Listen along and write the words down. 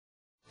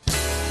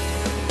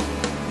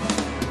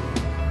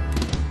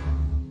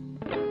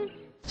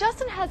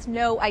Justin has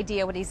no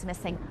idea what he's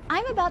missing.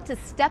 I'm about to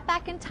step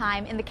back in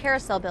time in the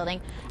Carousel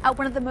building at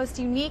one of the most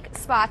unique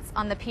spots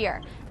on the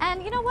pier.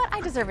 And you know what? I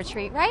deserve a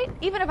treat, right?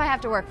 Even if I have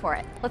to work for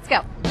it. Let's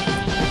go.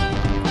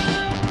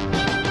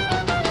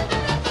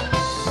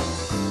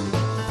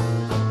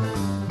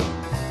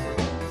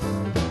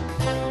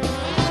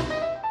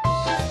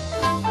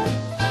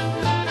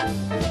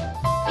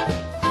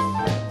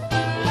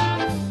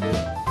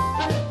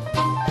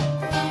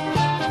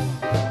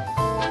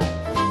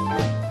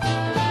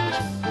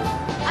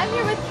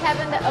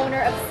 Kevin, the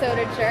owner of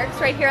Soda Jerks,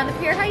 right here on the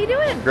pier. How you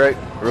doing? Great,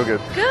 real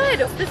good. Good.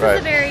 This is a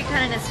very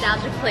kind of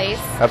nostalgic place.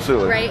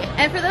 Absolutely. Right?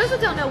 And for those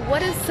that don't know, what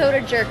does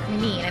Soda Jerk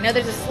mean? I know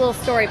there's this little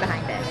story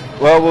behind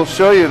it. Well, we'll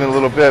show you in a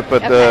little bit,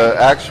 but the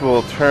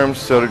actual term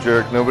Soda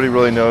Jerk, nobody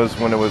really knows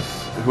when it was,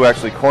 who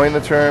actually coined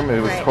the term.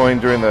 It was coined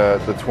during the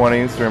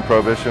 20s, during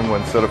Prohibition,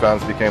 when soda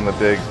fountains became the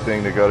big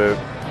thing to go to.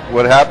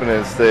 What happened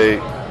is they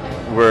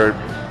were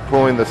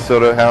pulling the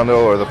soda handle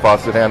or the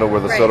faucet handle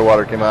where the soda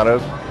water came out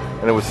of,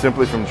 and it was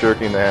simply from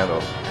jerking the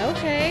handle.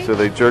 Okay. So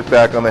they jerked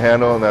back on the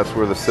handle, and that's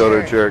where the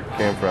Soda Jerk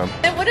came from.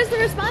 And what has the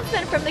response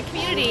been from the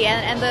community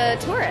and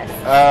the tourists?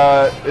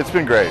 It's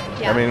been great.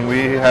 Yeah. I mean,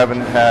 we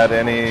haven't had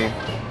any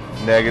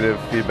negative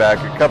feedback.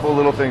 A couple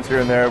little things here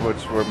and there,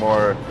 which were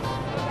more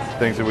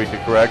things that we could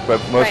correct, but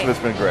most of it's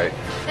been great.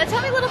 Now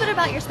tell me a little bit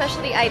about your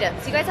specialty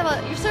items. You guys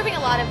have you're serving a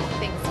lot of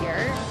things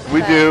here.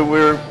 We do.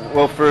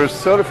 Well, for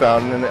Soda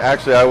Fountain, and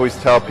actually I always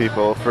tell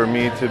people, for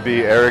me to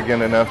be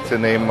arrogant enough to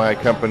name my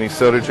company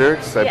Soda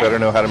Jerks, I better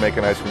know how to make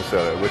an ice cream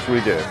soda, which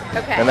we do.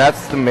 Okay. And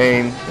that's the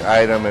main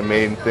item and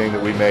main thing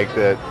that we make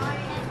that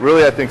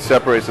really I think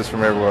separates us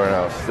from everyone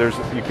else.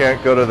 You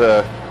can't go to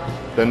the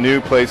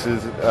new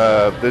places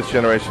this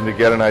generation to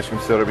get an ice cream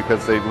soda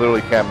because they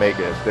literally can't make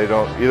it.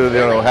 Either they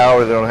don't know how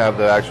or they don't have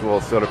the actual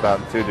soda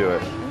fountain to do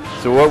it.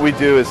 So what we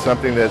do is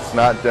something that's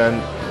not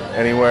done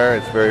anywhere.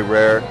 It's very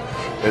rare.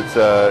 It's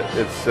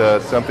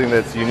something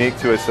that's unique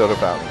to a soda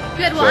fountain.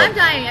 Good. Well, I'm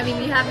dying. I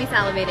mean, you have me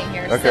salivating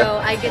here. Okay. So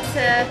I get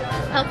to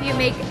help you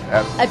make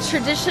a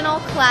traditional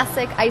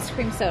classic ice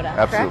cream soda.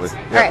 Absolutely.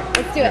 Correct? Yep. All right,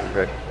 let's do it.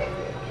 Great.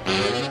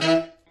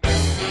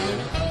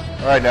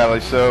 All right, Natalie,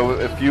 so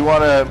if you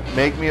want to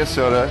make me a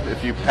soda,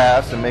 if you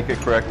pass and make it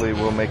correctly,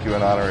 we'll make you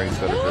an honorary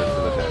soda jerk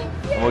for the day.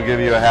 And we'll give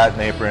you a hat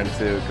and apron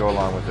to go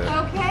along with it.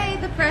 Okay,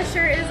 the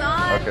pressure is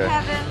on, Okay.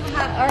 Kevin.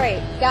 All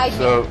right, guide me.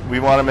 So we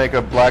want to make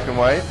a black and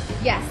white.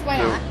 Yes, why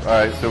not? All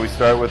right, so we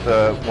start with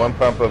 1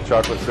 pump of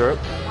chocolate syrup.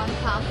 1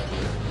 pump.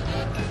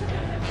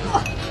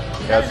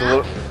 That's a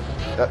little,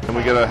 and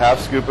we get a half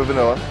scoop of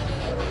vanilla.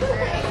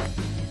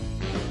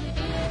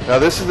 Now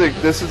this is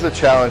a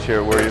challenge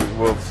here where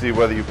we'll see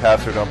whether you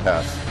pass or don't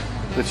pass.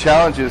 The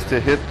challenge is to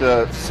hit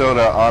the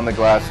soda on the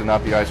glass and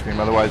not the ice cream,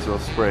 otherwise it'll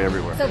spray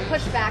everywhere. So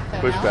push back though.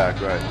 Push back,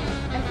 right.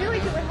 I feel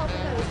like it would help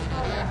if I was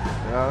taller.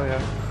 Oh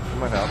yeah, it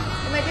might help.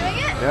 Am I doing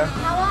it? Yeah.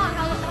 How long?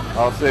 How long?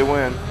 I'll say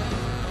win.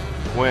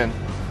 Win.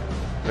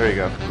 There you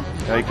go.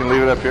 Now you can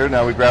leave it up here.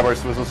 Now we grab our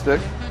swizzle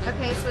stick.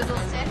 Okay, swizzle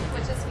stick,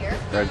 which is here.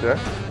 Right there.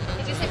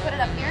 Did you say put it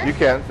up here? You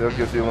can. That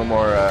gives you a little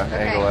more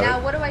angle at it. Now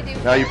what do I do?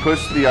 Now you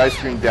push the ice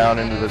cream down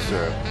into the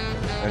syrup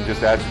and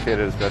just agitate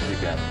it as best you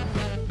can.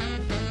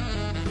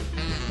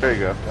 There you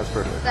go. That's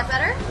perfect. Is that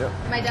better? Yep.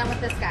 Am I done with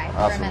this guy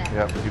Awesome. for a minute?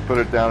 Yep. You put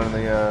it down in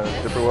the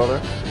dipper well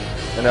there.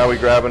 And now we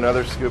grab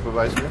another scoop of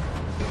ice cream. Of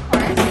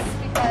course,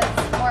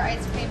 because more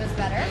ice cream is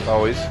better.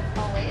 Always.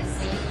 Always.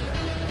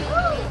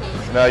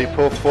 So now you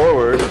pull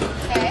forward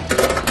Okay.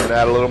 and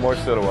add a little more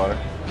soda water.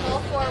 Pull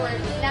forward.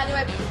 Now do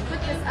I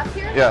put this up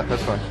here? Yeah,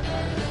 that's fine.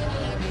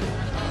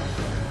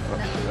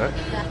 Right.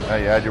 Now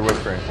you add your whipped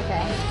cream.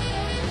 Okay.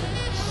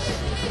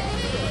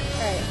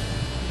 Alright.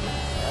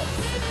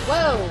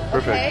 Whoa.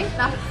 Perfect. Okay.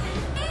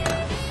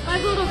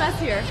 Mine's a little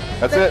messier.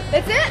 That's it.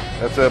 That's it?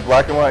 That's a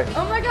black and white.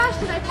 Oh my gosh,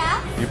 did I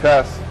pass? You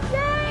pass. Yay!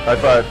 High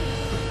five.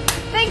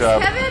 Thanks, Good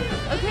job. Kevin.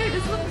 Okay,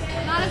 this looks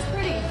not as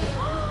pretty.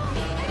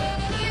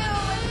 Thank you.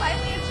 I'm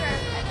finally a jerk.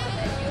 I love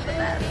it. You're the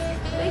best.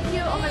 Thank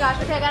you. Oh my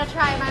gosh. Okay, I gotta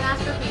try my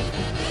masterpiece.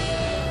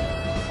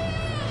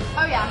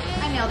 Oh yeah,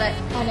 I nailed it.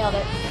 I nailed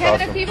it. Kevin,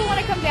 Awesome. if people want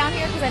to come down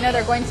here, because I know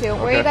they're going to,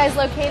 where are you guys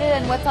located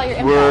and what's all your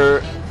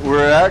info?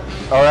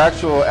 Our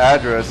actual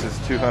address is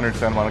 200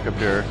 Santa Monica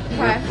Pier.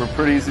 Okay. We're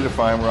pretty easy to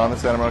find. We're on the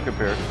Santa Monica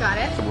Pier. Got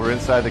it. So we're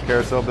inside the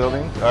Carousel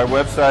building. Our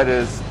website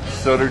is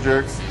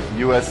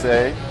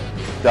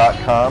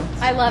sodajerksusa.com.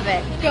 I love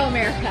it. Go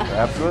America.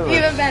 Absolutely.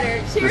 Even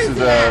better. Cheers to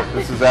that.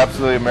 This is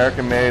absolutely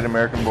American made,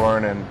 American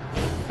born, and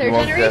Third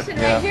generation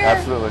right here.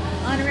 Absolutely.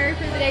 Honorary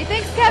for the day.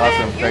 Thanks, Kevin.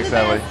 Awesome. You're Thanks, the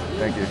Natalie. best.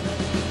 Thank you.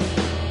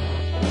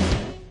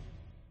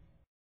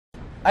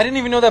 I didn't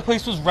even know that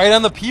place was right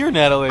on the pier,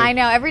 Natalie. I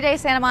know. Every day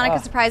Santa Monica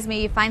surprised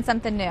me. You find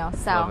something new. Love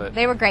So it.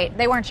 they were great.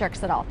 They weren't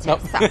jerks at all, too. No.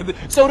 So.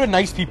 Soda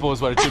nice people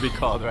is what it should be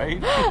called,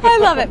 right? I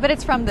love it, but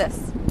it's from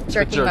this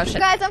jerky jerky. motion.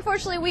 Guys,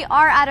 unfortunately, we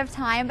are out of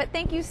time, but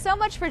thank you so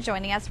much for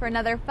joining us for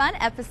another fun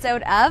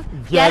episode of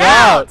Get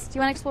Out. Do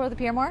you want to explore the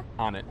pier more?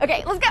 On it.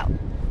 Okay, let's go.